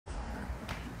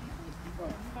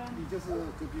壁就是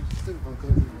隔壁正房隔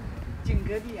壁。紧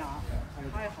隔壁啊，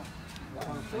还好。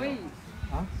所以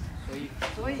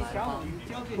小雨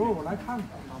交给不，我来看。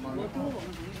我跟我们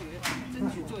同学争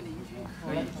取做邻居。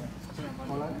可以。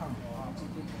我来看。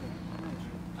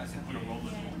 I said put a roll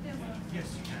in. Yes,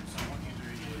 you can. So what you do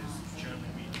is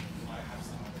Germany. I have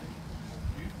some.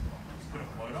 You put a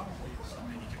quota, and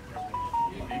then you can put a roll.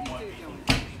 It might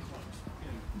be.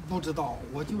 不知道，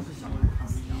我就是想来看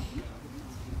一下。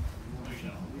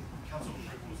 Council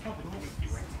approval is helping with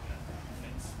erecting that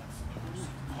fence.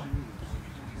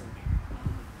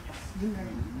 应该有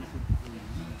一些。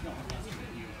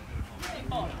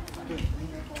对，应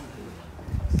该报了。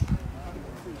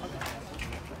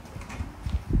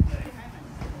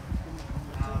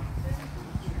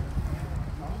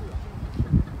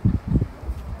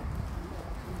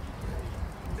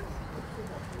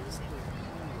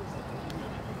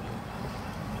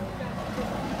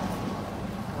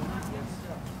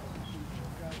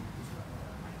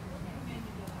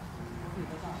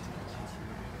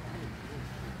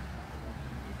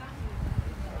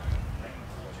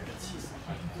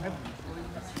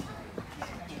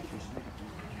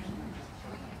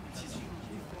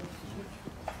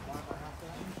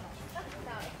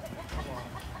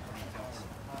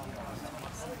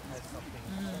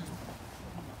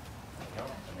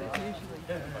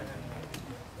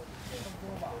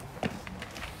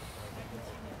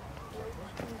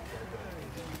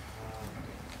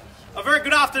 A very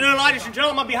good afternoon, ladies and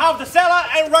gentlemen. On behalf of the seller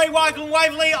and Rowville and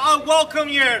Waverley, I welcome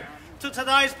you to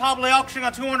today's public auction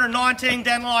at 219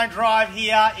 Dandelion Drive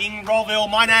here in Rowville.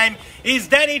 My name is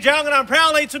Zhang, and I'm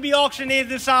proudly to be auctioneer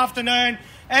this afternoon.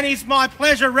 And it's my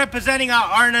pleasure representing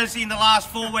our owners in the last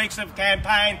 4 weeks of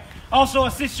campaign. Also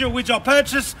assist you with your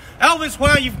purchase. Elvis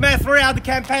Huynh, you've met throughout the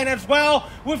campaign as well.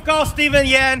 We've got Stephen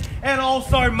Yan and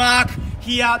also Mark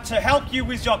here to help you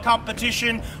with your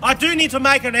competition. I do need to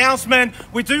make an announcement.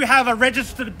 We do have a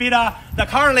registered bidder that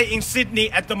currently in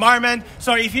Sydney at the moment.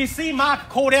 So if you see Mark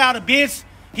called out a bid,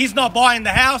 he's not buying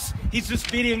the house. He's just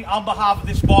bidding on behalf of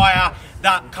this buyer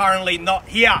that currently not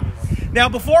here. Now,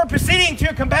 before proceeding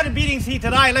to competitive biddings here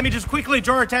today, let me just quickly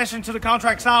draw attention to the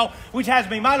contract sale, which has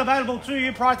been made available to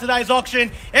you prior to today's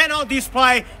auction and on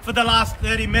display for the last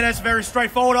 30 minutes. Very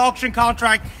straightforward auction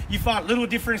contract. You find little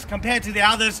difference compared to the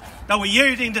others that we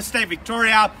use in the state of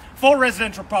Victoria for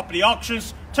residential property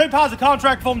auctions. Two parts of the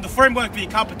contract form the framework for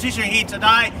your competition here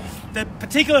today. The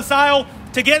particular sale,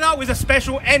 together with the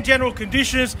special and general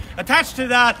conditions attached to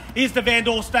that, is the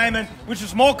vendor statement, which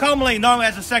is more commonly known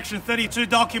as a Section 32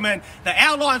 document that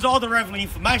outlines all the relevant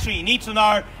information you need to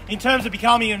know in terms of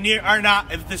becoming a new owner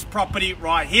of this property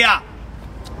right here.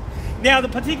 Now, the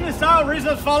particular sale reason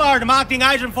as follow, the marketing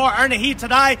agent for our owner here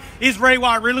today is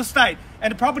Rowville Real Estate,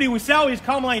 and the property we sell is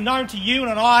commonly known to you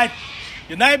and I,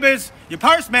 your neighbours, your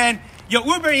postman, your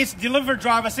Uber Eats delivery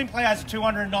driver, simply as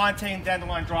 219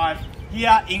 Dandelion Drive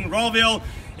here in Rowville.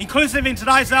 Inclusive in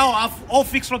today's sale of all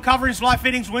fixed coverings, light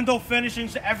fittings, window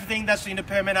furnishings, everything that's in the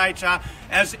permit nature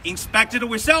as inspected.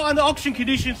 We sell under auction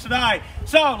conditions today.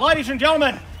 So, ladies and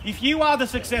gentlemen, if you are the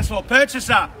successful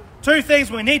purchaser, two things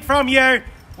we need from you.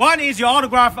 One is your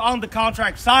autograph on the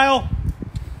contract sale.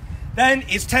 Then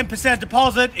is 10%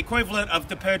 deposit, equivalent of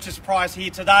the purchase price here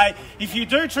today. If you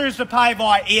do choose to pay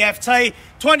via EFT,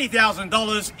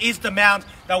 $20,000 is the amount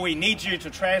that we need you to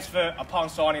transfer upon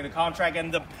signing the contract,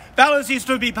 and the balance is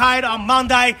to be paid on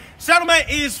Monday. Settlement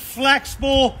is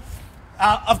flexible,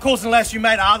 of course, unless you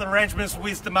made other arrangements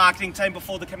with the marketing team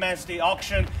before the commence of the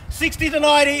auction. 60 to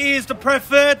 90 is the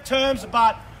preferred terms,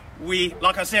 but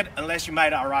like I said, unless you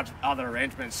made other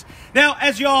arrangements. Now,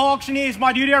 as your auctioneer, it's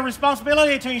my duty and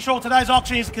responsibility to ensure today's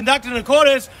auction is conducted in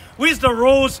accordance with the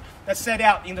rules that's set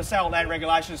out in the Sale Land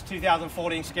Regulations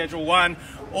 2014 Schedule 1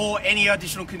 or any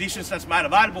additional conditions that's made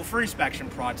available for inspection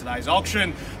prior to today's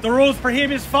auction. The rules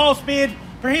prohibits false bid,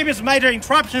 prohibits major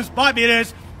interruptions by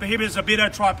bidders, prohibits a bidder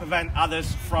try to prevent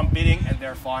others from bidding, and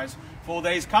there are fines for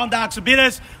these conducts. The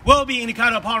bidders will be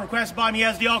indicated upon request by me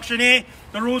as the auctioneer.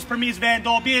 The rules permit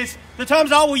vendor bids. The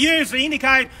terms I will use to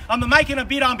indicate I'm making a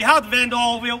bid on behalf of the vendor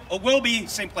will be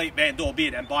simply vendor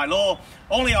bid, and by law,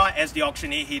 only I as the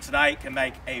auctioneer here today can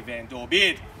make a vendor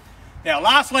bid. Now,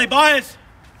 lastly, buyers,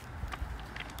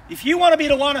 if you want to be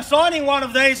the one assigning one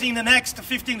of these in the next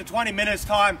 15 to 20 minutes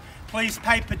time, please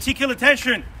pay particular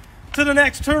attention to the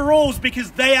next two rules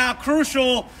because they are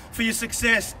crucial for your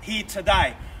success here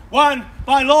today. One,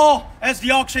 by law, as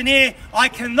the auctioneer, I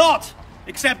cannot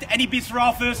accept any bids or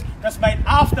offers that's made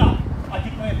after I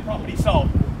declare the property sold.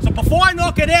 So before I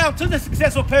knock it out to the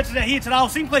successful purchaser here today, I'll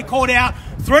simply call it out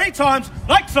 3 times,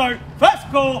 like so. First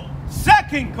call,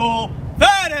 second call,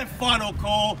 third and final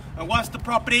call. And once the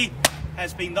property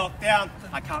has been knocked down.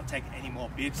 I can't take any more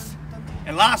bids.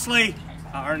 And lastly,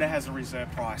 our owner has a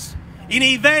reserve price. In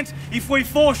the event, if we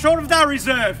fall short of that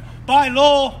reserve, by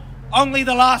law, only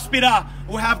the last bidder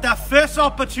will have that first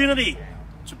opportunity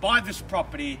to buy this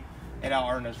property at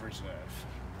our owner's reserve.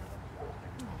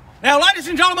 Now, ladies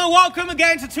and gentlemen, welcome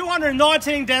again to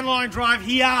 219 Dandelion Drive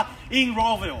here in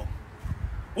Rowville.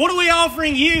 What are we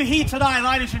offering you here today,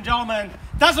 ladies and gentlemen?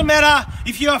 Doesn't matter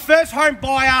if you're a first home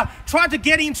buyer trying to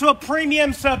get into a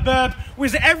premium suburb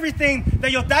with everything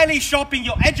that your daily shopping,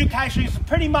 your education is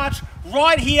pretty much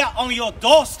right here on your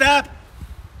doorstep,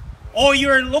 or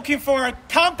you're looking for a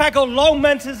compact or low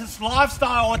maintenance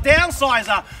lifestyle or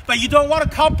downsizer, but you don't want to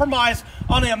compromise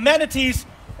on the amenities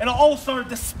and also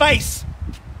the space.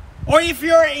 Or if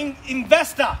you're an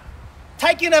investor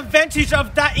taking advantage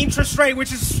of that interest rate,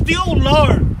 which is still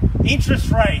low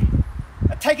interest rate,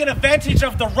 taking advantage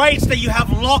of the rates that you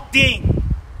have locked in,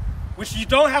 which you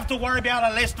don't have to worry about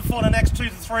unless for the next 2 to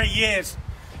 3 years,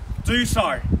 do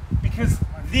so, because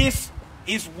this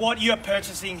is what you're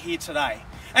purchasing here today.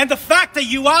 And the fact that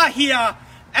you are here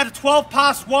at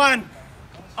 1:12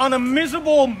 on a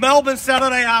miserable Melbourne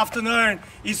Saturday afternoon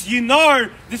is, you know,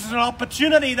 this is an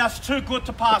opportunity that's too good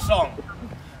to pass on.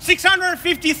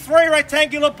 653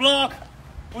 rectangular block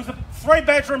with a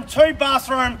 3-bedroom,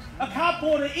 2-bathroom, a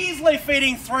carport easily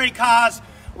fitting 3 cars,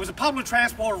 with a public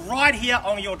transport right here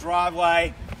on your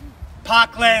driveway,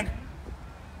 parkland,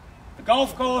 the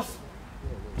golf course,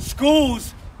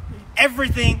 schools,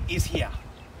 everything is here.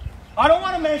 I don't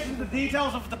want to mention the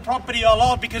details of the property a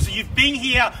lot because you've been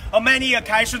here on many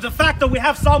occasions. The fact that we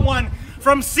have someone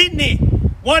from Sydney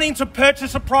wanting to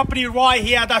purchase a property right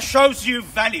here, that shows you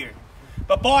value.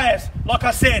 But buyers, like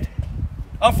I said,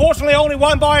 unfortunately, only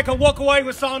one buyer can walk away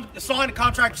with signed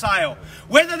contract sale.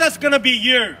 Whether that's going to be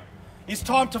you, it's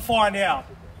time to find out.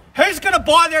 Who's going to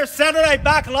buy their Saturday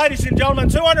back, ladies and gentlemen?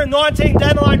 219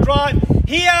 Dandelion Drive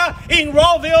here in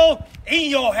Rowville, in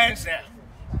your hands now.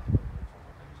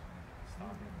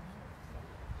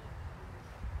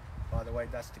 By the way,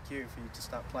 that's the cue for you to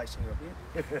start placing your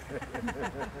bid.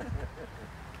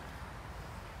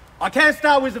 I can't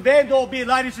start with the vendor bid,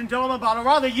 ladies and gentlemen, but I'd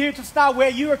rather you to start where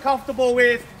you are comfortable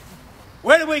with.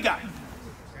 Where do we go?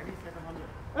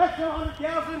 That's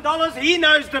 $700,000. He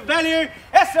knows the value.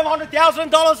 That's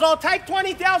 $700,000. I'll take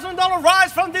 $20,000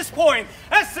 rise from this point.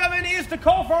 That's 7 is the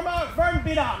call from a firm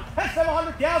bidder. That's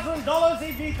 $700,000.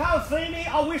 If you can't see me,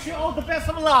 I wish you all the best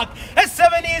of luck. That's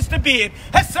 7 is the bid.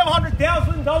 That's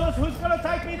 $700,000. Who's going to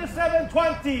take me to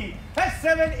 720? That's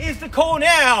 7 is the call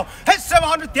now. That's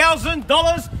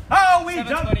 $700,000. Oh, we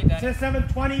jumped to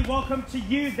 720. Welcome to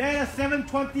you there. That's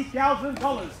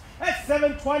 $720,000. That's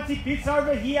 720 bids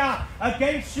over here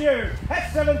against you.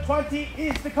 That's 720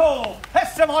 is the call.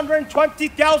 That's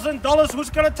 $720,000.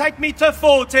 Who's going to take me to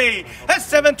 40? That's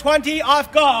 720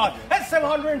 I've got. That's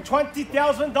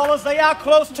 $720,000. They are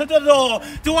close to the door.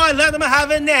 Do I let them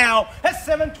have it now? That's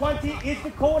 720 is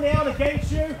the call now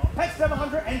against you. That's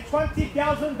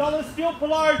 $720,000. Still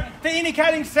below the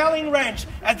indicating selling range.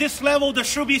 At this level, there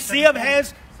should be sea of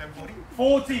hands.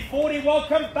 40,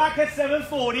 welcome back at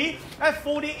 740. At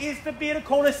 40 is the bid, a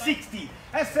call to 60.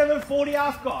 At 740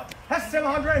 I've got. At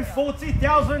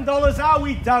 $740,000, are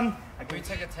we done? Can we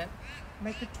take a 10?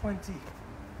 Make it 20.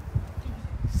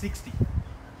 60.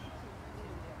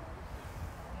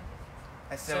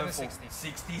 At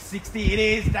 760. 60 it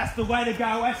is. That's the way to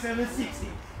go. At 760.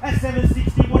 At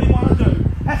 760, what do you want to do?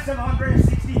 At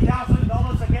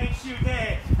 $760,000 against you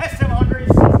there. At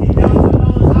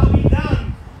 $760,000, are we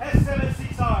done? At 760.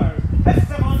 At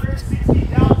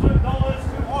 $760,000.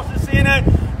 Who else is in it?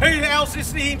 Who else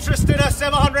is interested at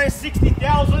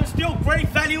 $760,000? Still great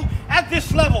value at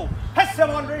this level. At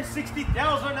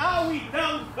 $760,000, are we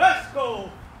done? First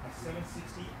call. At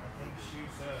 760, I think you,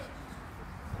 sir.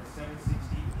 At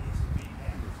 760 is the big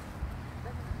hand.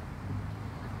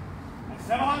 At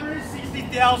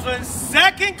 $760,000,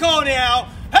 second call now.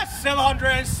 At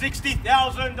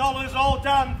 $760,000, all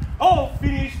done, all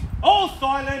finished, all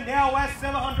silent. Now at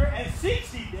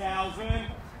 $760,000.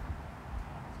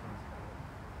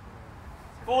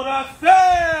 For the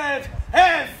third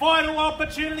and final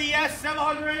opportunity at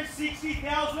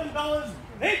 $760,000.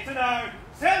 Need to know,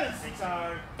 760.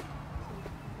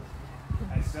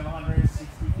 At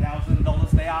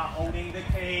 $760,000, they are holding the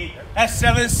key. At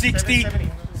 760,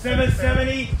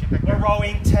 770. We're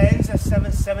rowing 10s at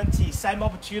 770. Same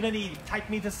opportunity, take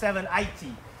me to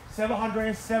 780.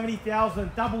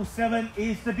 770,000, double 7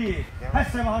 is the bid. That's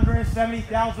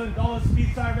 $770,000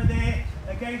 bids over there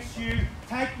against you.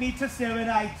 Take me to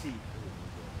 780.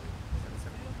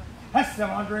 That's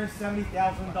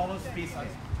 $770,000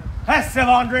 business. That's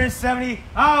 770.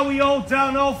 Are we all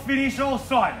done, all finished, all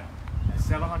silent? That's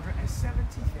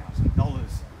 $770,000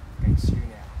 against you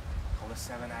now. On the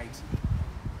 780.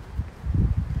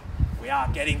 We are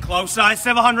getting closer. That's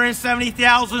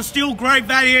 770,000. Still great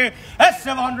value. That's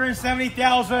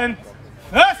 770,000.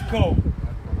 That's cool.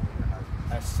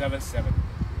 That's 77.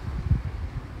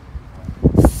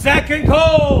 Second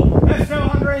call. That's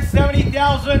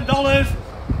 $770,000.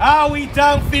 Are we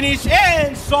done, finished,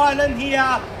 and silent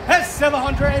here? That's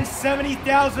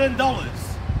 $770,000.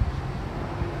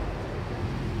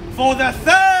 For the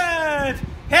third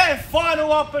and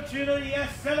final opportunity at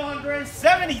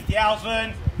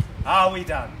 $770,000. Are we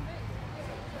done?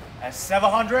 At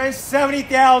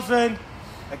 $770,000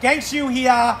 against you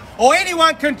here, or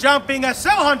anyone can jump in at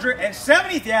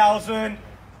 $770,000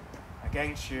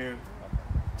 against you.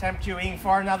 Tempt you in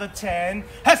for another 10.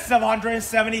 That's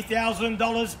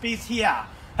 $770,000 piece here.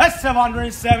 That's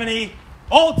 770.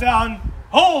 All done,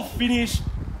 all finished,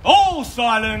 all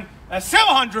silent. At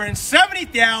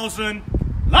 770,000.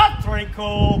 Love three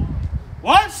call.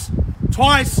 Once,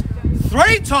 twice,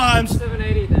 three times.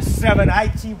 780.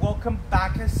 780. Welcome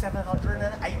back at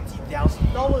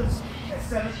 $780,000. At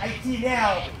 780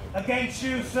 now against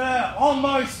you, sir.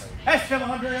 Almost at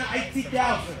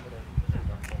 780,000.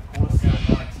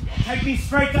 Take me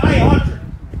straight to 800.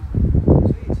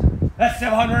 That's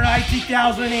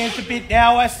 780,000. Here's the bid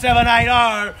now. That's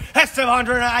 780. That's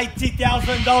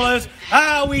 $780,000.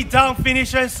 Are we done,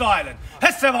 finished, and silent?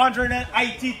 That's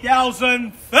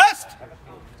 780,000 first.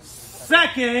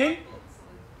 Second.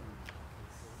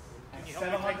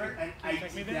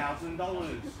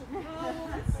 $780,000.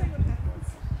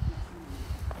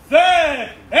 Third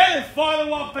and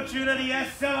final opportunity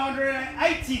at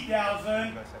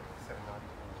 780,000.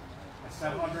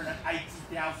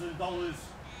 $780,000.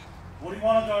 What do you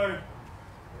want to do?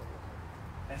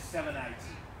 That's 780.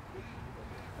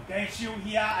 Against you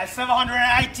here at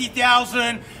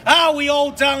 780,000. Are we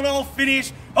all done, all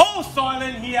finished, all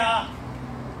silent here?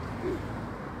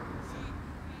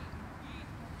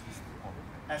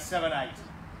 At 780.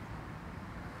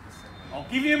 I'll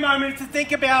give you a moment to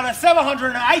think about it.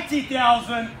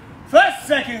 780,000. First,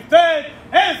 second, third,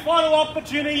 and final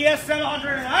opportunity at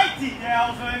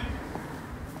 780,000.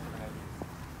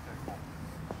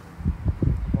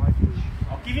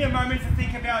 I'll give you a moment to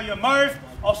think about your move.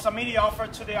 I'll submit the offer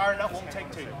to the owner. It won't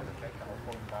take two.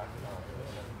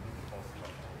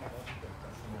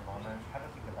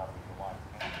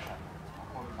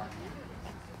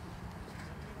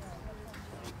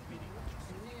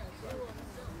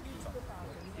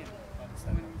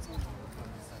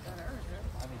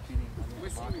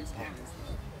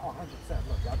 Oh, 100%.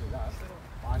 Look, I'll do that.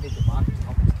 I need the market to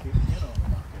help us keep,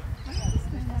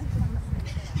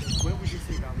 Where would you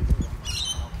see that?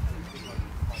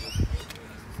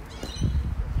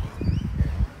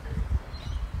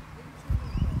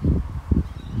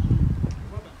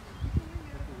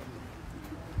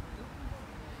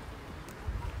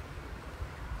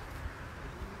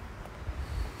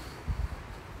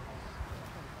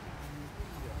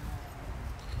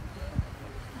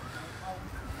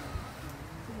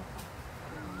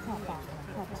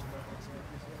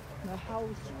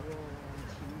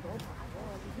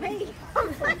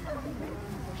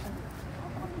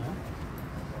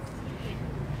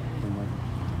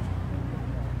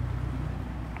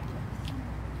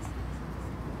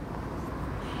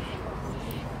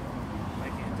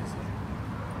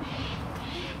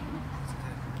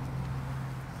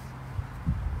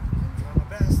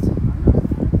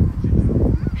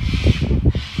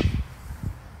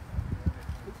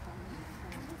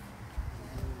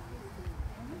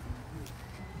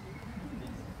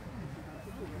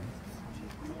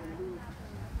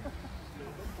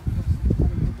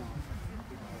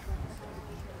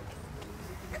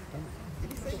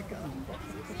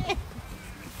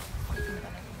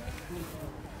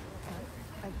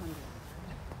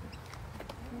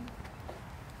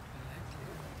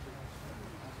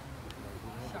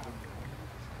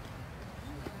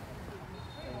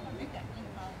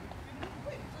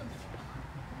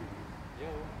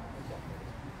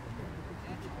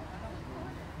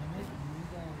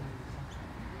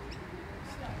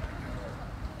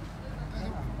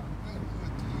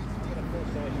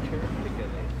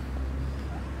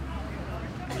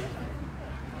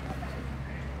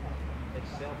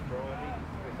 Self-driving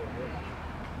with a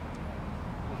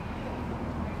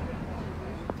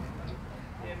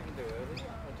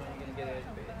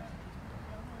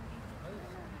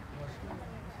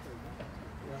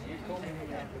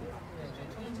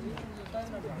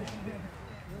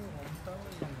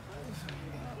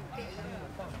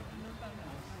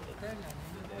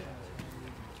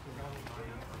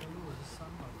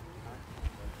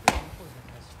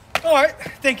All right,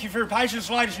 thank you for your patience,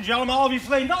 ladies and gentlemen.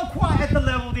 Obviously, not quite at the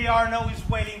level the RNL is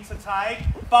willing to take,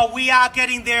 but we are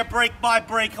getting there brick by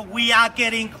brick. We are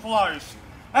getting close.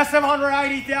 That's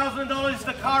 $780,000,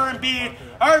 the current bid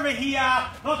over here.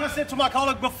 Like I said to my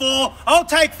colleague before, I'll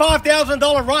take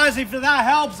 $5,000 rise if that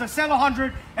helps. The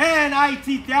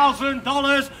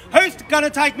 $780,000. Who's going to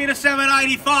take me to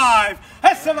 $785,000?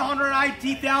 That's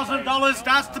 $780,000.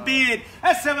 That's the bid.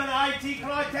 That's $780,000. Can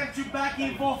I tempt you back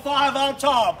in for 5 on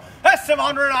top? That's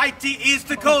 $780,000 is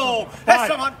the call.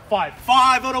 That's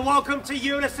five. Or a welcome to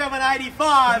you to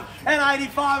 $785,000 and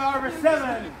 $85,000 over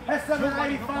 7. That's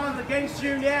 $785,000 against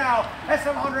you now. That's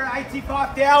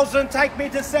 $785,000. Take me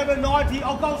to $790,000.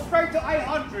 I'll go straight to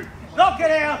 $800,000. Knock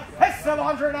it out. That's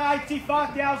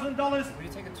 $785,000. Will you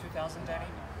take a 2,000, Danny?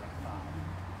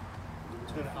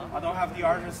 I don't have the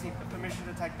urgency, the permission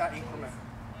to take that increment.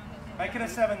 Make it a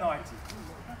 $790,000.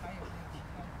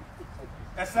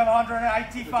 That's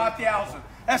 $785,000.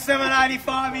 That's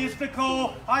 $785,000 is the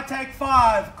call. I take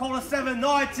 5. Call it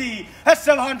 $790,000. That's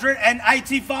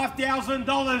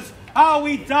 $785,000. Are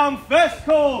we done? First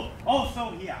call.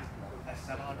 Also here. That's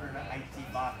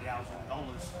 $785,000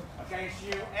 against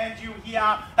you and you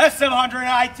here. That's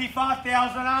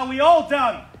 $785,000. Are we all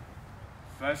done?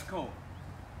 First call.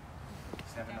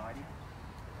 $790,000.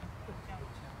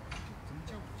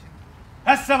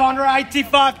 That's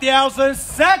 $785,000.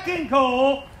 Second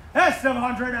call. That's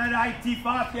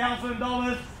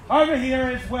 $785,000 over here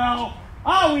as well.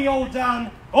 Are we all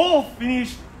done? All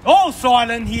finished? All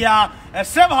silent here at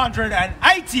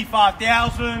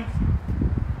 $785,000.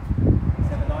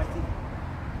 $790,000.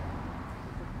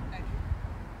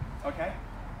 Okay.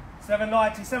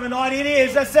 $790,000 it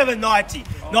is. That's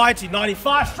 $790,000. 90,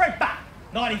 95, straight back.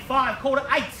 95, call it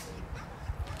 8.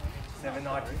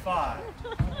 $795,000.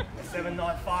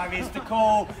 $795,000 is the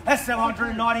call. That's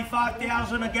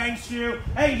 $795,000 against you.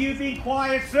 And you've been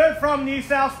quiet, sir, from New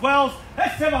South Wales.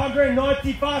 That's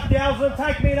 $795,000.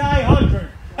 Take me to $800,000.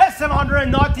 That's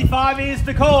 $795,000 is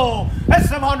the call. That's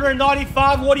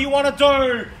 $795,000. What do you want to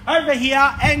do? Over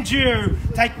here and you.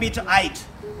 Take me to 8.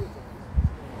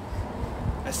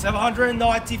 That's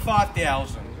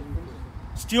 $795,000.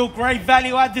 Still great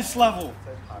value at this level.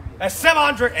 That's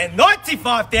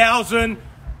 $795,000.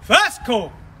 First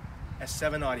call. That's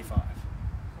 $795,000.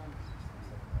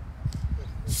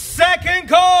 Second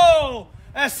call.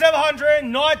 That's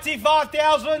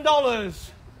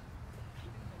 $795,000.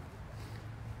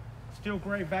 Still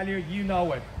great value, you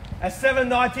know it. At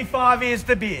 $795,000 is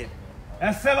the bid.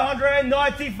 At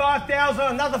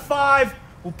 $795,000, another 5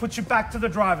 will put you back to the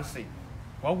driver's seat.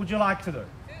 What would you like to do?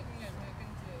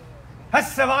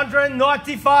 That's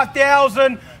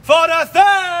 $795,000 for the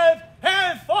third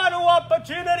and final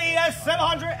opportunity. At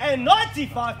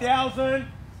 $795,000.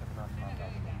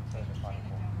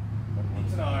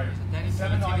 No,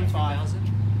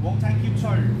 $795,000. We'll take you 2, 5.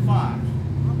 I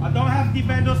don't have the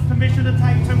vendor's permission to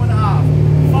take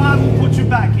 2.5. 5 will put you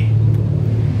back in.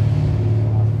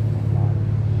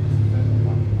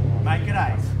 Make it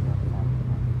 8.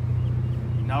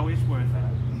 You know it's worth it.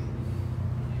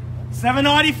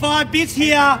 795 bits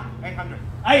here. 800.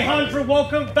 800.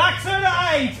 Welcome back to the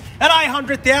 8 at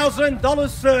 $800,000,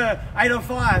 sir.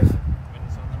 805.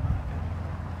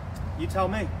 You tell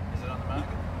me. Is it on the market?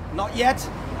 Not yet.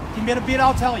 Give me a bit,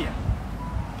 I'll tell you.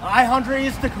 800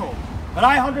 is the call. At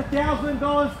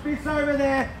 $800,000, bits over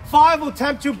there. 5 will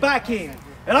tempt you back in.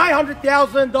 At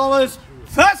 $800,000,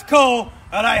 first call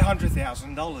at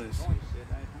 $800,000.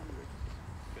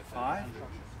 5.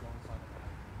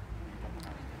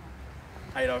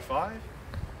 805.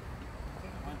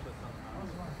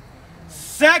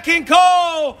 Second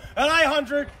call at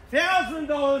 $800,000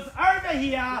 over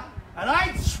here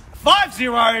at 5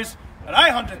 zeros at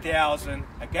 $800,000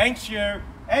 against you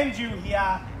and you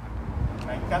here.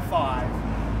 Make that 5.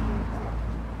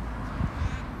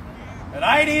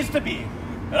 At 8 is the bid.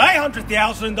 At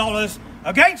 $800,000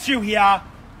 against you here.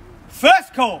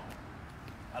 First call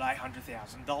at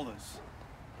 $800,000.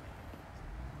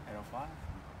 805.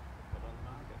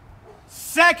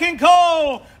 Second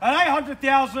call at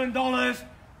 $800,000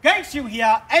 against you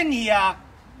here and here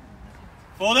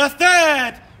for the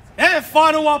third and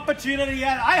final opportunity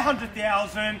at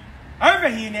 $800,000 over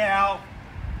here now.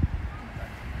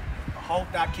 Hold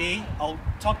that key. I'll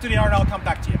talk to the owner and I'll come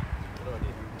back to you.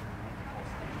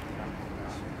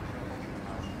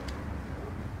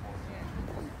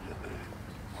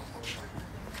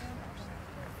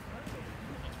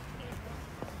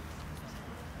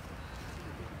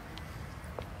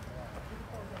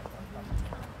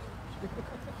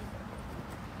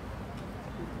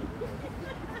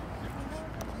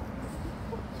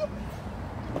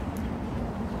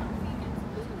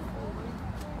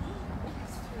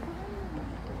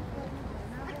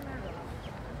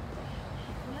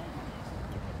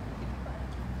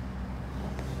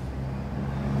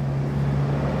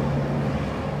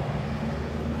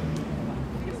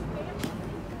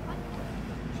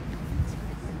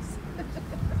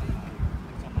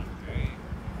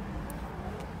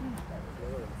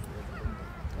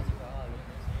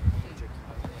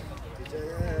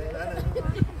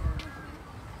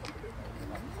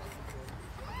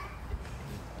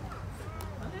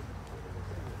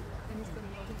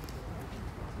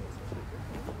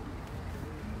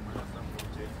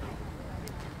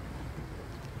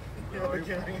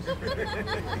 carrying.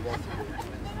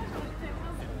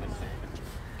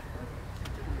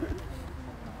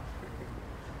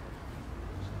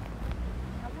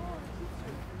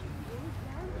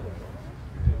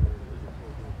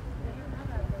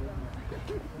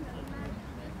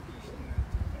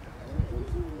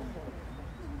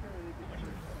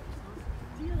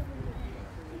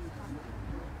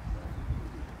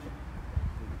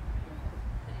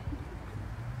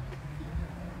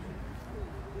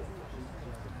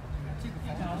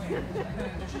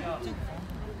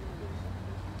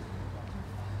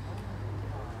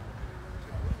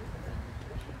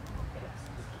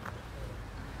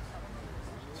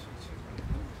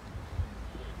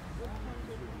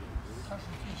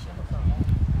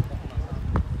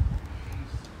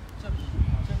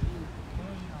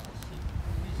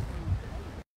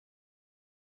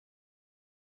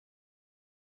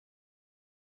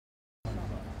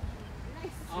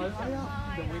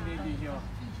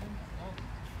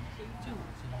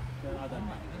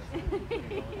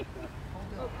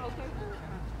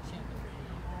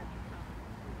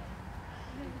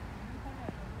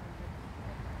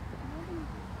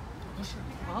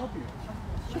 I'll be.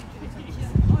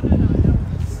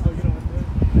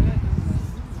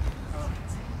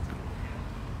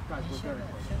 Guys, we're very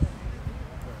close.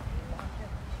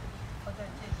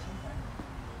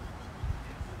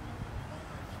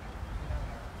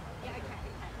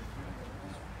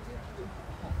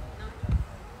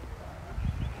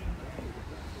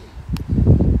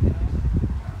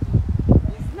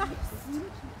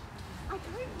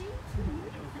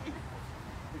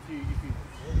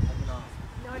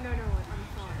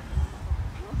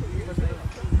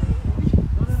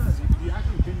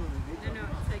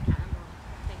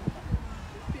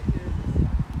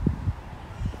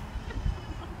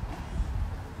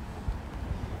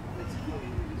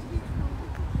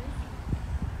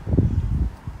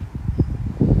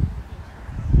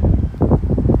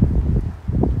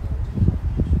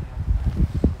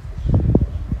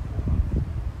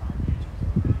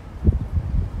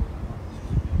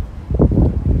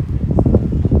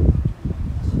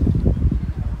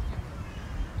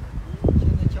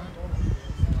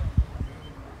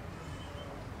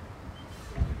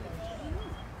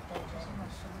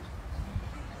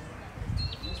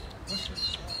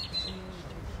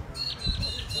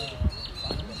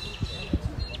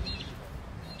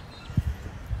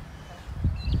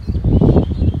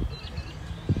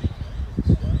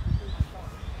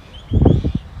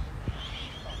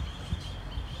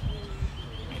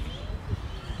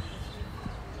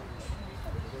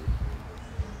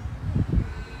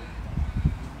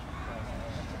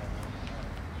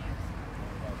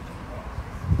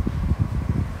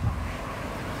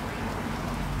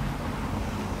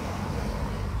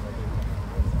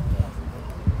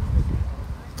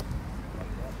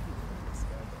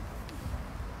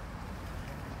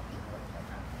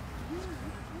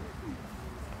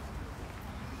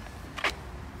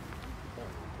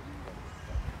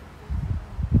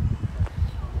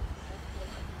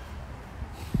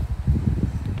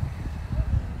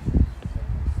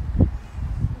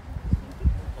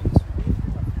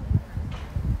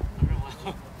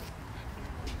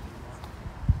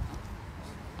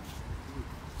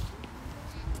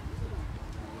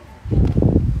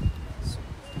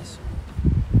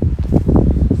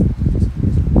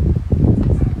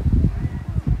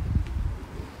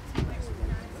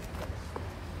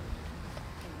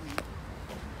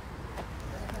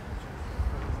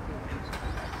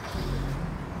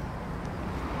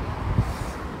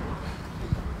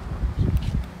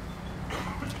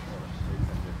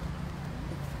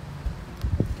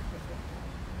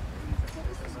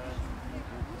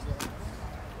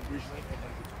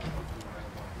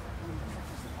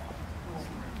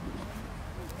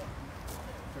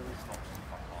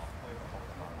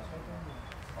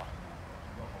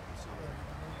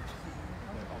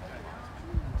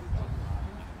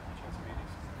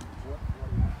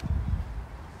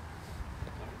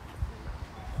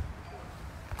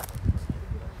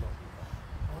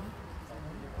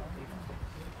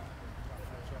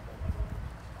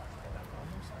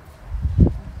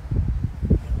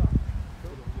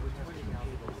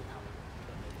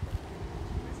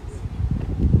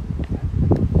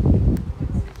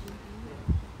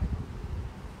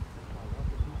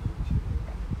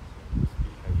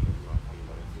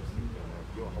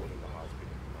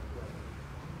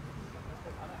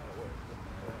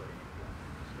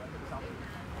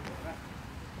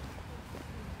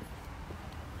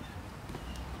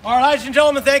 All right, ladies and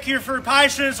gentlemen, thank you for your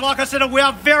patience. Like I said, we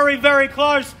are very, very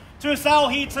close to a sale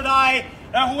here today.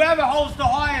 Whoever holds the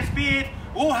highest bid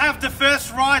will have the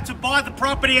first right to buy the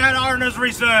property at owner's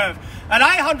reserve. At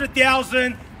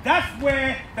 $800,000, that's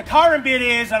where the current bid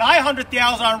is. At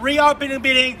 $800,000, I'm reopening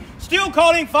bidding. Still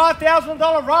calling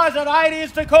 $5,000 rise at 8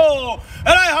 is to call.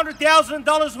 At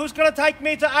 $800,000, who's going to take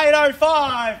me to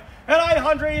 805? At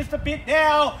 800 is the bid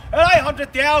now. At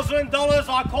 $800,000,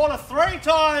 I call it 3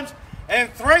 times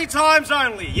and 3 times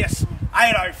only. Yes,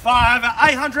 805 at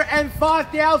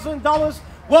 $805,000.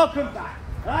 Welcome back.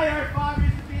 At 805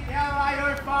 is the bid now. At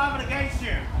 805 and against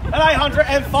you. At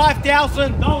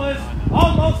 $805,000,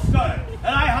 almost got it.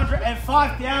 At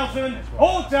 $805,000,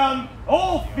 all done,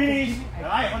 all finished.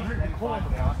 At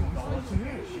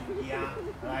 $805,000, yeah.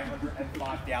 At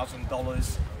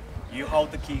 $805,000, you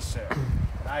hold the key, sir.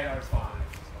 At 805.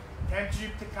 Tempt you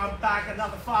to come back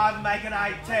another 5, make it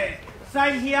 810.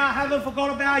 Same here, haven't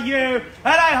forgot about you.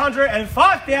 At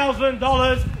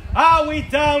 $805,000, are we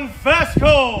done? First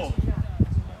call.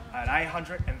 At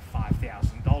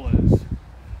 $805,000.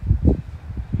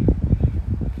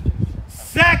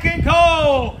 Second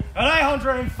call. At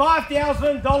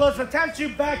 $805,000, attempt you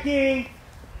back in.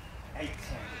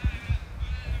 810.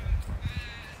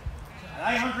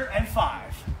 At $805.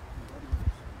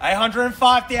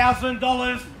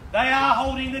 $805,000, they are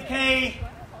holding the key.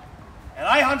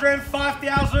 At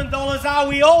 $805,000, are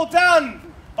we all done?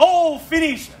 All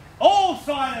finished, all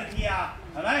signed here.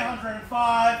 At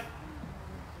 $805,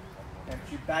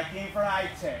 tempt you back in for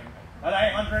 810. At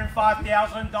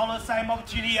 $805,000, same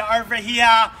opportunity over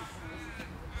here.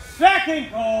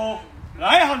 Second call,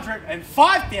 at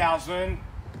 $805,000.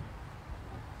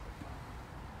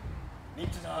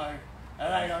 Need to know,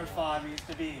 at 805 is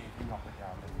the bid.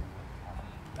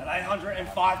 At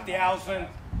 $805,000,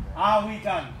 are we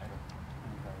done?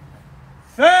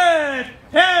 Third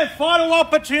and final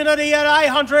opportunity at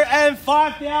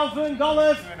 $805,000.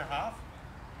 2.5.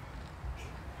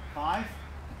 5.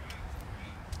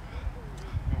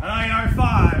 At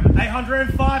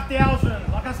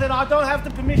 $805,000. Like I said, I don't have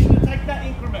the permission to take that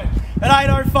increment. At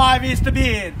 $805 is the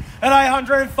bid. At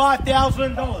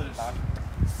 $805,000.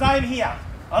 Same here.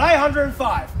 At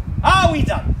 $805. Are we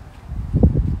done?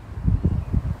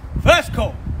 First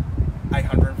call.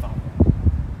 $805.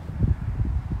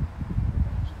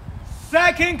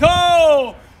 Second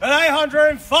call. At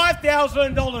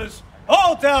 $805,000.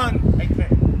 All done.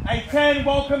 810,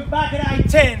 welcome back at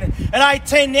 810. At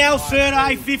 810 now, sir, at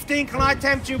 815, can I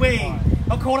tempt you in?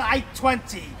 I'll call it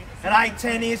 820. At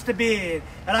 810 is the bid.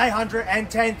 At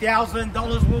 $810,000,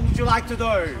 what would you like to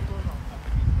do?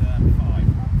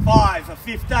 5, a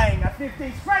 15, a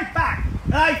 15, straight back.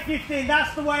 At 815,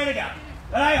 that's the way to go.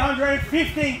 At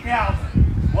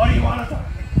 $815,000, what do you want to do?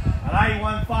 At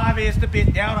 815 is the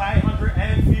bid, down to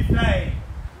 815.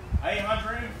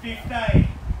 815.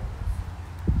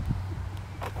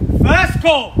 First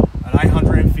call at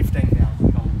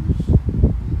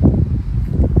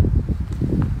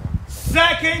 $815,000.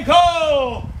 Second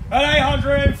call at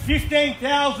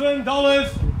 $815,000.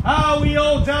 Are we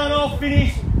all done, all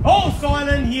finished, all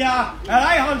signing here at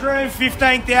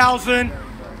 $815,000?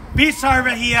 Bids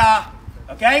over here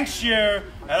against you at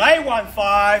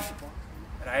 815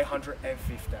 at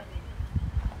 815.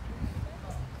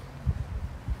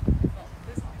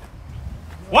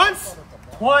 Once,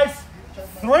 twice,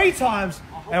 3 times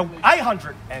at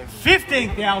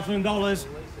 $815,000.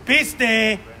 Bids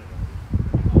there.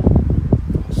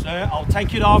 Sir, I'll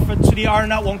take it off to the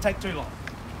owner. It won't take too long.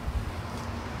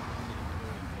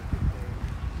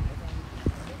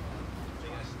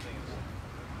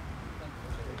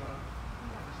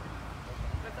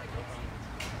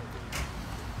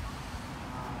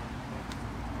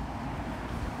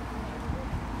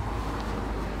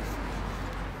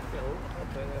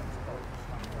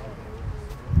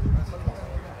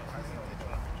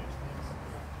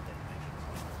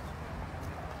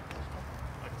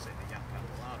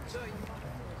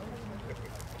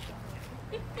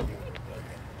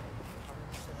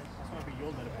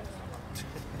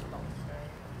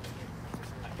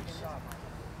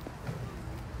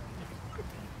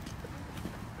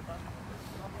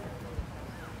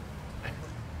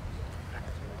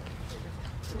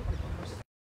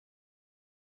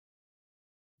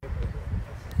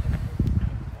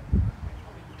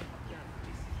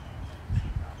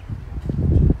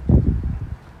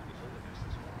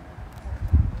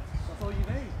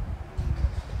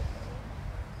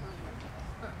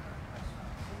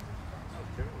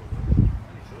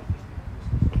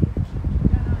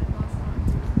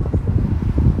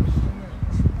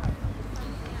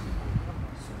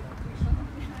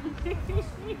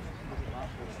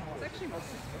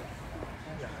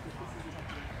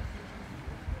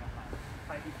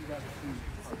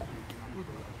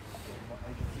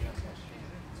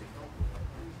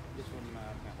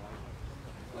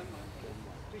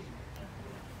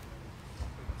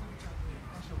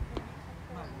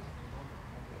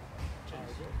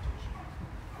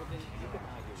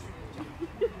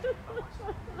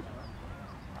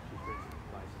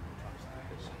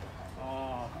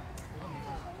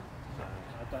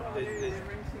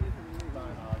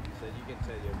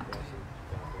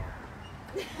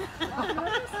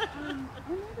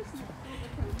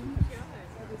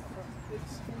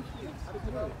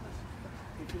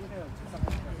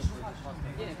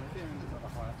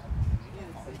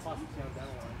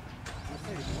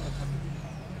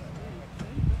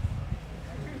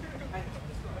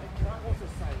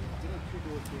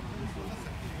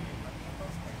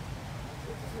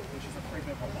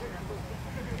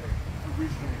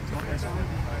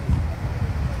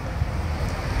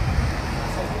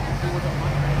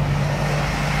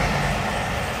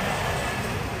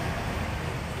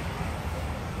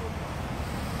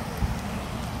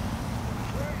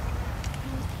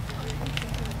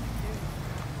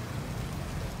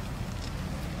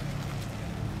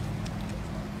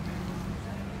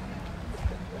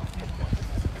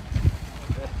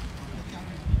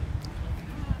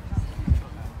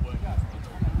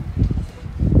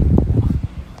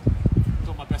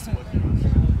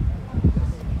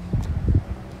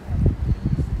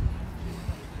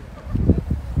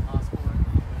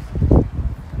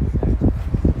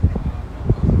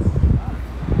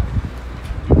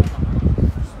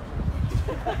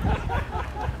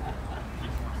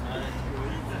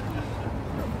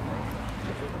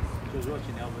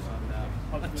 watching Elvis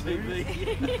on TV.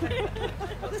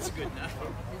 Oh, that's good enough.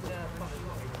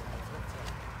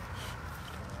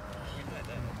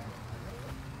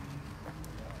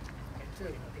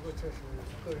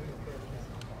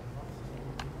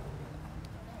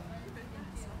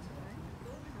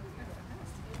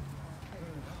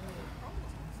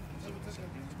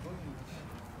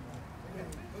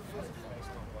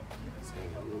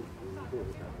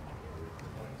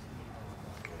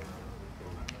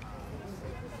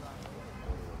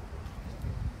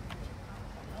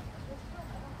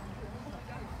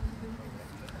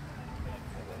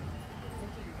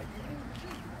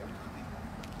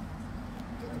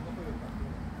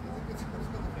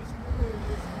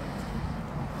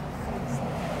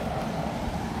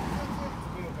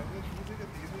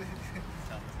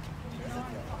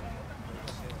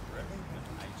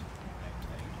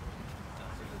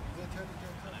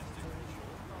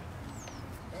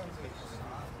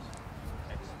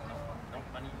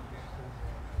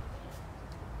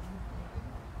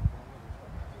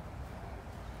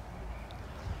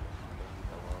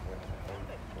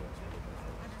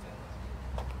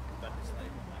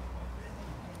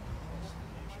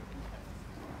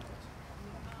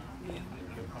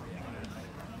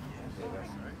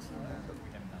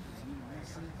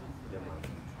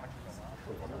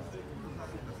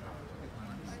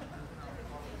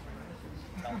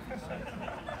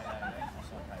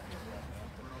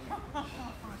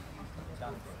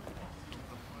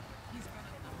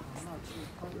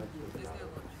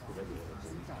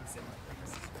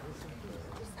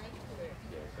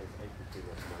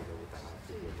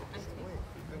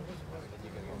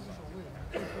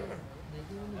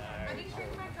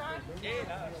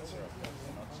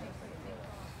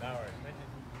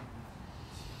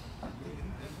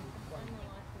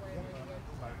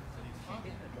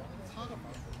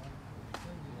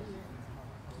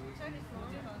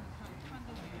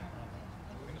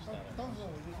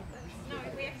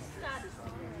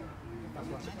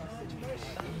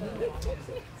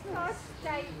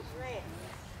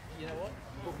 You know what?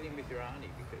 Book it in with your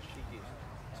auntie because she gives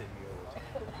to me all the time.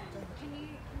 Can you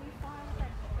file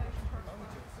that version for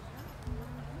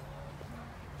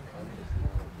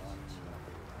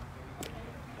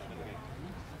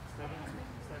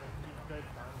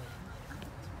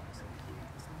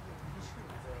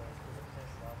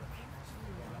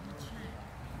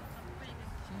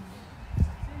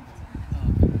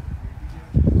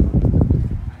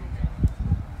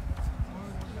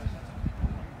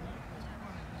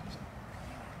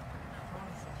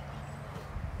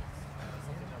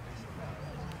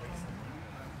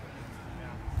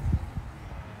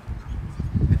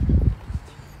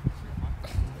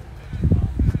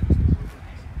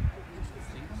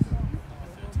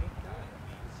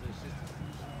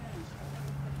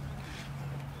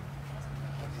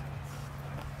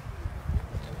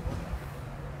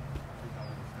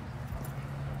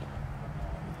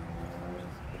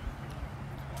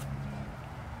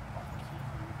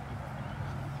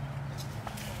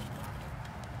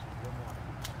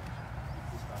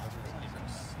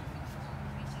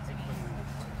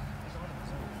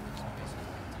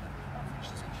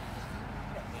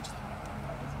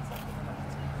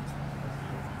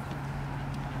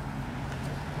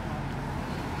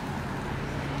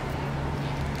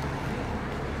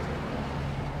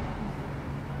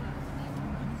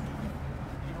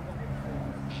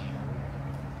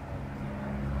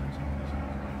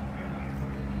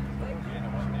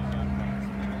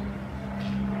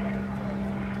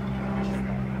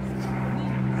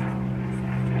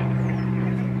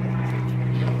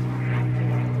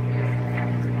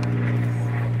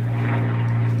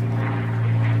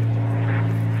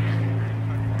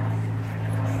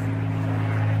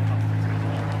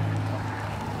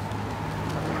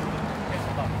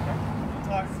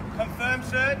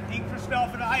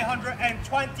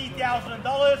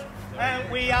 $820,000.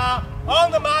 And we are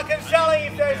on the market selling.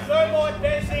 If there's no more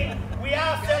advancing, we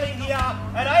are selling here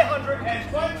at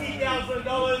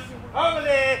 $820,000. Over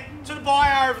there to the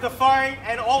buyer over the phone,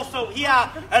 and also here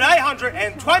at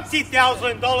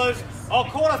 $820,000. I'll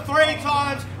call it 3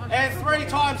 times, and 3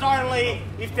 times only.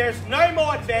 If there's no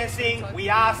more advancing, we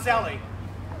are selling.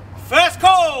 First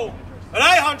call at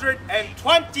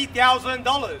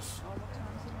 $820,000.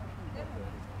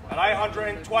 At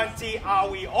 $820, are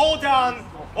we all done,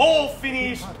 all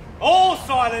finished, all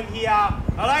silent here at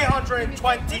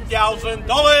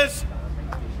 $820,000?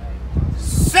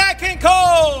 Second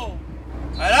call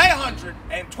at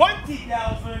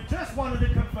 $820,000. Just wanted to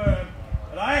confirm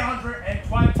at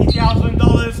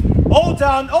 $820,000. All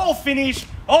done, all finished,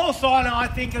 all silent. I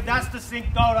think that's the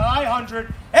sync goal at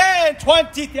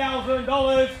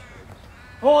 $820,000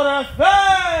 for the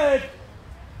third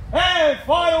and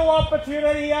final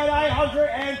opportunity at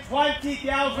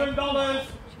 $820,000.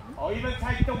 I'll even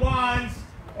take the ones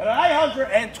at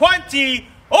 $820.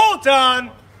 All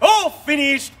done, all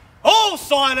finished, all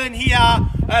silent here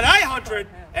at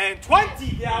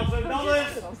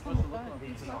 $820,000.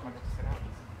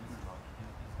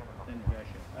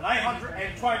 At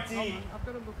 $820.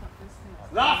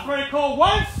 Last recall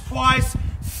once, twice,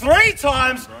 3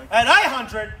 times at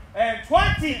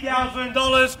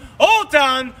 $820,000. All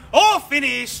done, all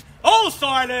finished, all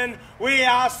silent. We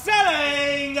are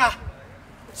selling.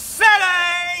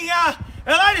 Selling.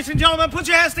 Ladies and gentlemen, put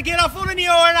your hands together for the new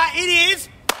owner. It is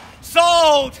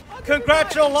sold.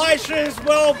 Congratulations,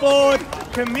 well bought.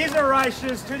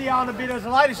 Commiserations to the owner bidders.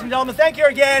 Ladies and gentlemen, thank you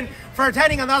again for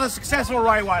attending another successful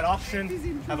railway auction.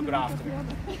 Have a good afternoon.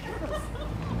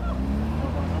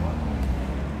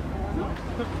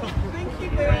 Thank you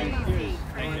very much.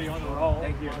 Thank you. On the roll.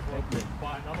 Thank you.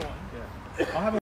 Buy another one. Yeah.